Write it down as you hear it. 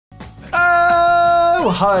Oh,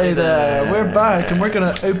 hi there. We're back and we're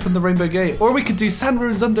going to open the rainbow gate. Or we could do sand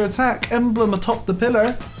ruins under attack, emblem atop the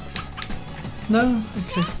pillar. No?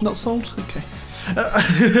 Okay. Not sold? Okay.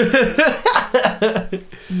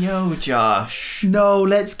 No, Josh. No,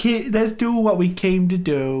 let's do what we came to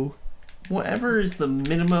do. Whatever is the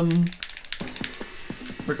minimum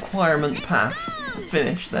requirement path.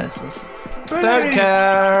 Finish this. Don't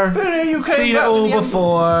care. Billy, you came seen it all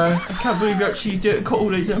before. I can't believe you actually did call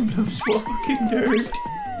these emblems. What a fucking nerd.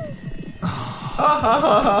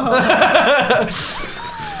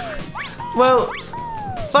 Well,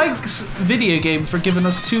 thanks video game for giving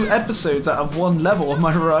us 2 episodes out of 1 level, am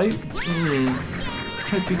I right?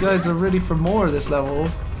 Hope you guys are ready for more of this level.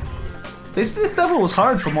 This level was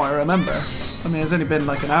hard from what I remember. I mean, it's only been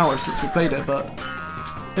like an hour since we played it, but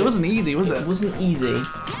it wasn't easy, was it? It wasn't easy.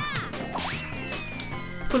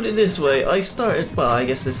 Put it this way, I started, well, I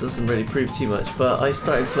guess this doesn't really prove too much, but I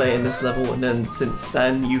started playing this level and then since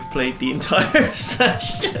then you've played the entire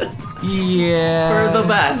session. Yeah. For the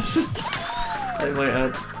best. I might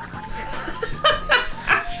add.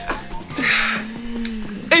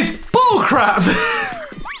 It's bullcrap!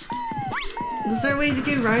 Was there a way to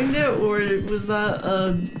get around it, or was that,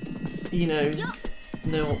 you know,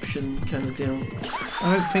 no option kind of deal?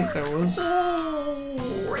 I don't think there was. Oh,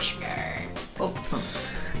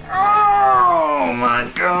 oh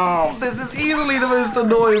my god! This is easily the most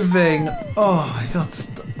annoying thing. Oh my god!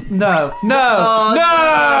 No! No!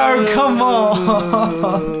 No! Come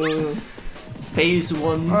on! Phase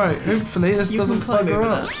 1. Alright, hopefully this doesn't climb bugger over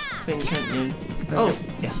up. that thing, can't you? Oh,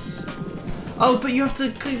 yes. Oh, but you have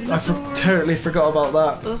to clean the door. Totally forgot about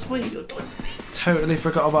that. That's what you got. Totally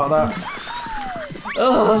forgot about that.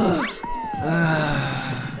 Oh.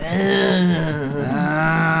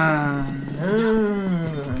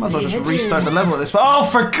 Might as well just restart the level at this point. Oh,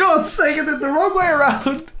 for God's sake, I did the wrong way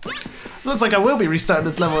around! Looks like I will be restarting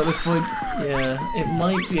this level at this point. Yeah, it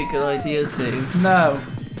might be a good idea to. No.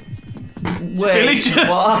 Wait, Billy just...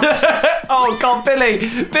 what? Oh God, Billy!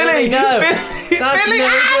 Billy! No! Billy! That's Billy! no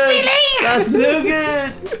good! Billy! That's no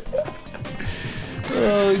good!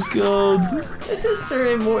 Oh God. This is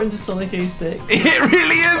turning more into Sonic 06. It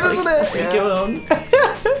really is, isn't it? Yeah. Go on.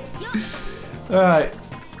 Alright.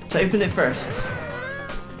 So open it first.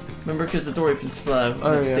 Remember, because the door opens slow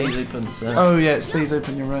and it stays open, so... Oh yeah, it stays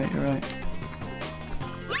open, you're right, you're right.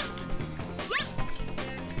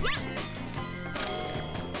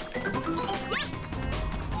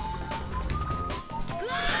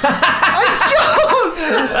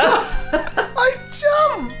 I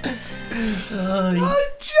jumped! I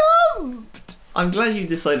jumped! I'm glad you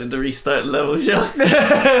decided to restart the level, John.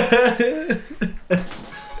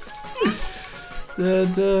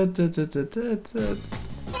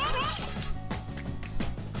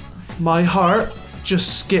 My heart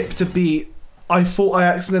just skipped a beat. I thought I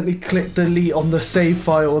accidentally clicked delete on the save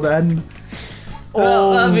file then.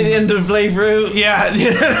 Oh, that'd be the end of the playthrough. Yeah,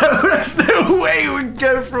 there's no way we'd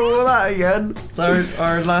go through all that again.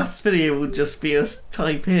 Our last video will just be us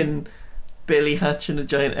type in Billy hatching a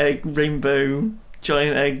giant egg, rainbow,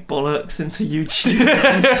 giant egg bollocks into YouTube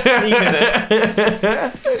and streaming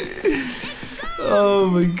it. Oh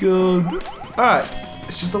my god. Alright,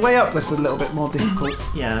 it's just the way up that's a little bit more difficult.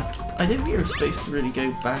 Yeah, I don't think you were supposed to really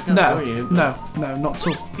go back up, No, were you? no, not at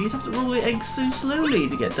all. You'd have to roll the eggs so slowly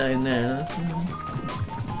to get down there.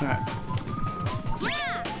 Alright.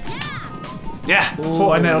 Yeah,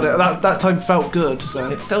 thought I nailed it. That time felt good, so.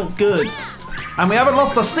 It felt good. And we haven't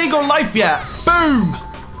lost a single life yet. Boom! I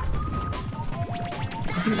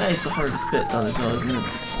think that is the hardest bit done as well, isn't it?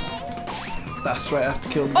 That's right, I have to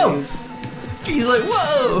kill Oh! these. He's like,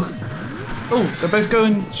 whoa! Oh, they're both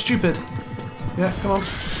going stupid. Yeah, come on.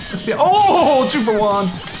 Let's be. Oh, 2 for 1.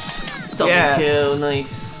 Double kill,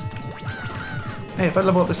 nice. Hey, if I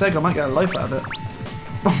level up this egg, I might get a life out of it.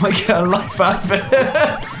 I might get a life out of it.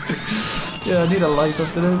 Yeah, I need a life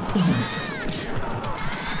after this.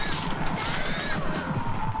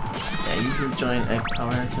 Yeah, use your giant egg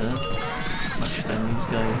power to smash down these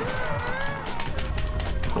guys.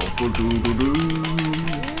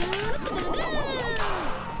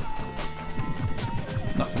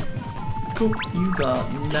 Nothing. Cool. You got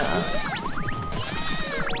that.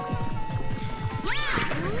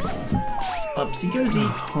 Upsy goesy.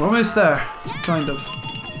 We're almost there. Kind of.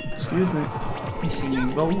 Excuse me. You see me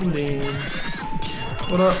rolling.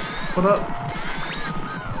 What up? What up?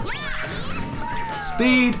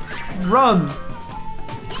 Speed! Run!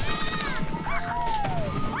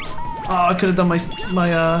 Oh, I could have done my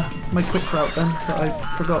quick route then, but I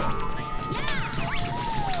forgot.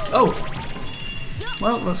 Oh!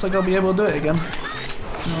 Well, looks like I'll be able to do it again.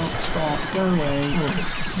 No, stop. Go away.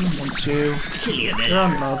 Oh my hate you. Kill you You're there.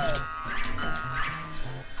 unloved.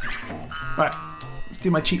 Right, let's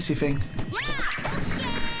do my cheatsy thing.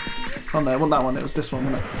 Oh no, it wasn't that one, it was this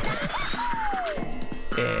one, wasn't it?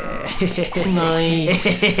 Nice.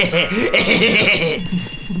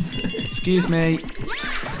 Excuse me.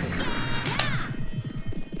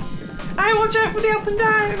 Hey, watch out for the up and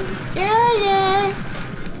down. Yeah.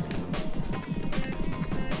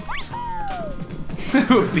 I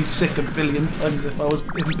would be sick a billion times if I was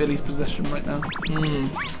in Billy's possession right now. Hmm.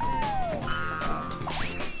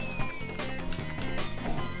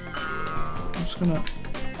 I'm just gonna...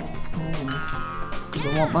 because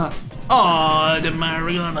I want that. Oh, it didn't matter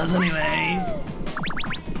regardless anyways.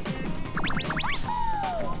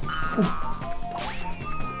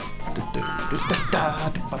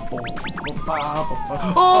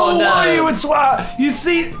 Oh, no. why are you a twat? You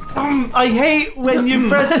see, I hate when you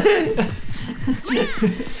press...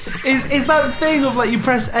 is that thing of like you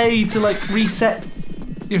press A to like reset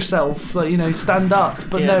yourself, like, you know, stand up,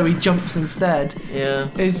 but no, he jumps instead. Yeah.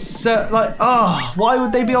 It's like, why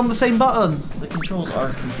would they be on the same button? The controls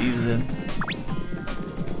are confusing.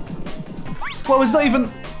 Well, it's not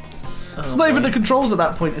even... It's not even boy. the controls at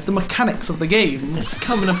that point, it's the mechanics of the game. It's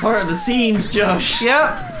coming apart at the seams, Josh.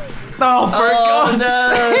 Yeah. Oh, for God's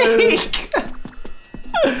sake!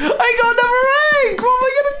 I got another egg! What am I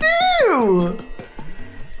gonna do?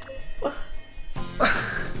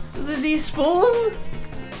 Does it despawn?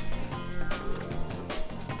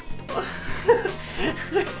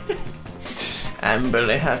 And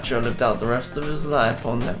Billy Hatcher lived out the rest of his life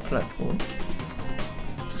on that platform.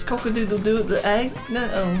 Does Cockadoodle do it the egg? No.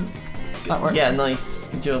 That worked. Yeah, nice.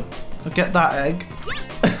 Good job. I'll get that egg.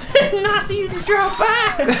 Nice of you to drop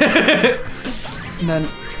back! And then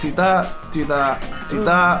do that, do that, do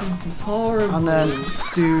that. This is horrible. And then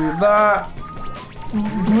do that.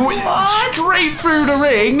 What? Straight through the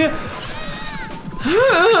ring.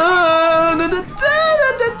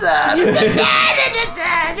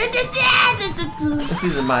 This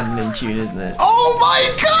is a maddening tune, isn't it? Oh my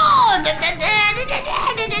God!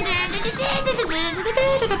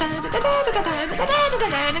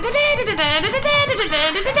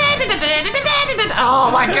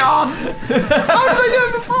 Oh my God! How did I do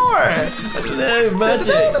it before? I don't know,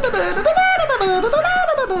 magic.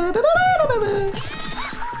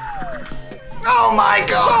 Oh my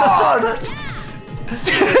God!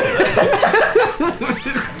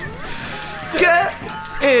 Get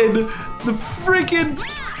in the freaking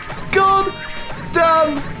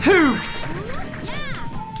goddamn hoop!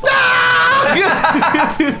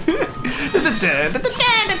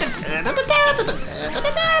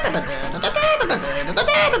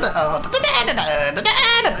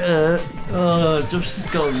 Oh, Josh has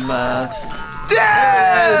gone mad.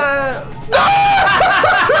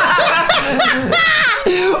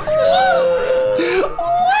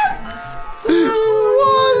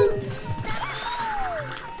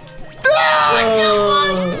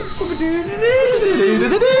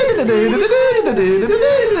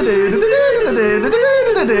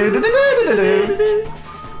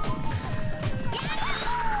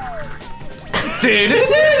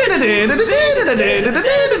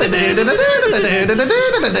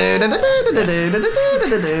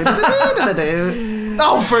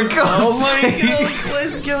 Oh, for God's Oh my sake! God, what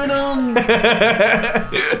is going on?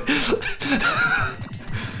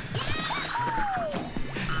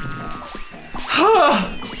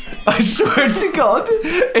 I swear to God,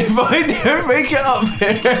 if I don't make it up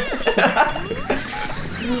here.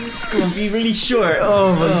 Come on, be really short.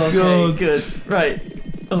 Oh my Okay, God. good. Right.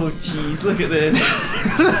 Oh jeez, look at this.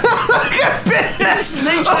 Look at this!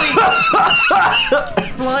 Literally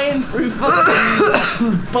flying through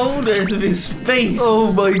fucking boulders of his face.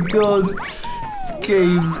 Oh my God. This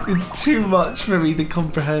game is too much for me to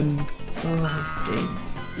comprehend. Oh, this game.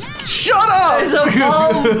 Shut up! There's a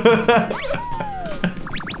bomb!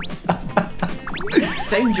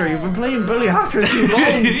 Danger, you've been playing Billy Hatcher too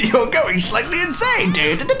long. You're going slightly insane.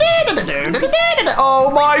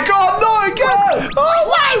 Oh my God, not again! Oh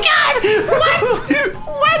my God!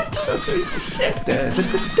 What?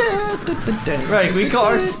 Right, we got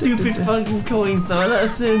our stupid fucking coins now. Let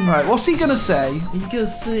us in. Right, what's he gonna say? You gotta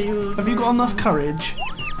see. Have you got enough courage?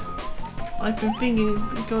 I've been thinking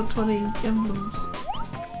we got 20 emblems.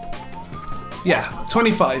 Yeah,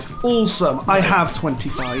 25. Awesome. I have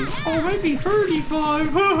 25. Oh, maybe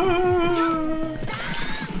 35.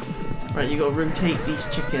 Right, you gotta rotate these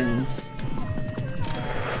chickens.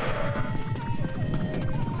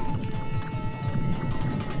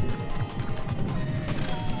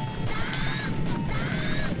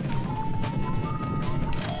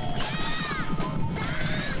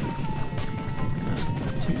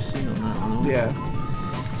 That's too focusing on that one.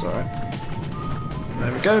 Yeah. It's alright.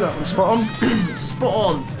 There we go, that one's spot on. Spot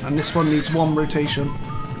on! And this one needs one rotation.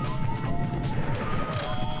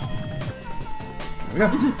 There we go.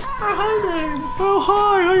 Oh, hi there! Oh,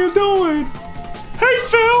 hi, how you doing? Hey,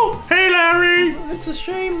 Phil! Hey, Larry! It's a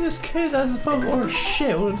shame this kid has bum or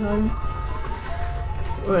shit all the time.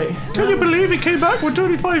 Wait. Can you believe he came back with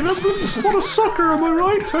 35 emblems? What a sucker, am I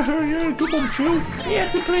right? Yeah, good one, Phil. He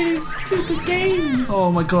had to play these stupid games!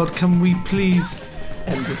 Oh my god, can we please?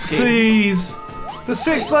 End this game. Please! The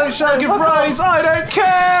 6 lights shall give rise! I don't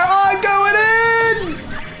care! I'm going in!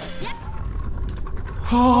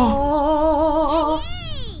 Oh,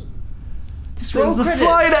 Just roll there's a credits.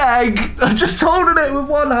 flying egg! I'm just holding it with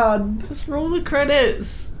one hand! Just roll the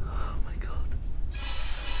credits. Oh my god.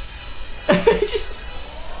 Just...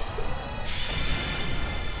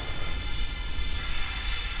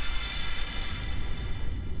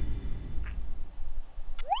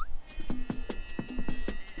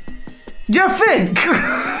 You think?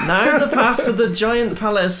 Now the path to the giant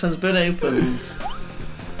palace has been opened.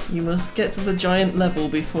 You must get to the giant level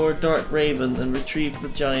before Dark Raven and retrieve the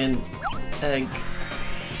giant egg.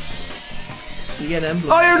 You get an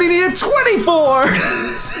emblem. I only needed 24! Yeah,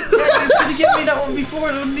 you could have given me that one before,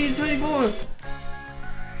 I would need 24.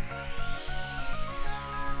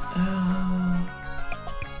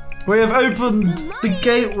 We have opened the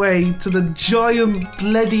gateway to the giant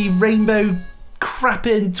bloody rainbow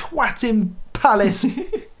crapping twatting palace.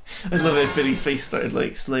 I love it. Billy's face started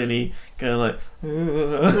like slowly going like,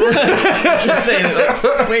 just saying it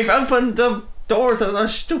like, we've opened the doors of that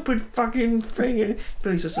stupid fucking thing.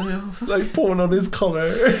 Billy's just like, oh, Like pulling on his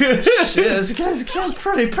collar. shit, this guy's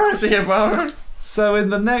pretty pussy about it. So in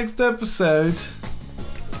the next episode,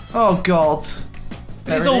 oh god,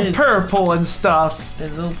 There it's it all is. purple and stuff.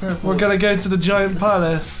 It's all purple. We're gonna go to the giant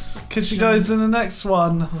palace. Catch you guys in the next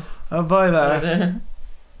one. Bye there. Right there.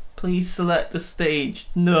 Please select a stage.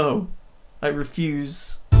 No, I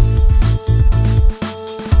refuse.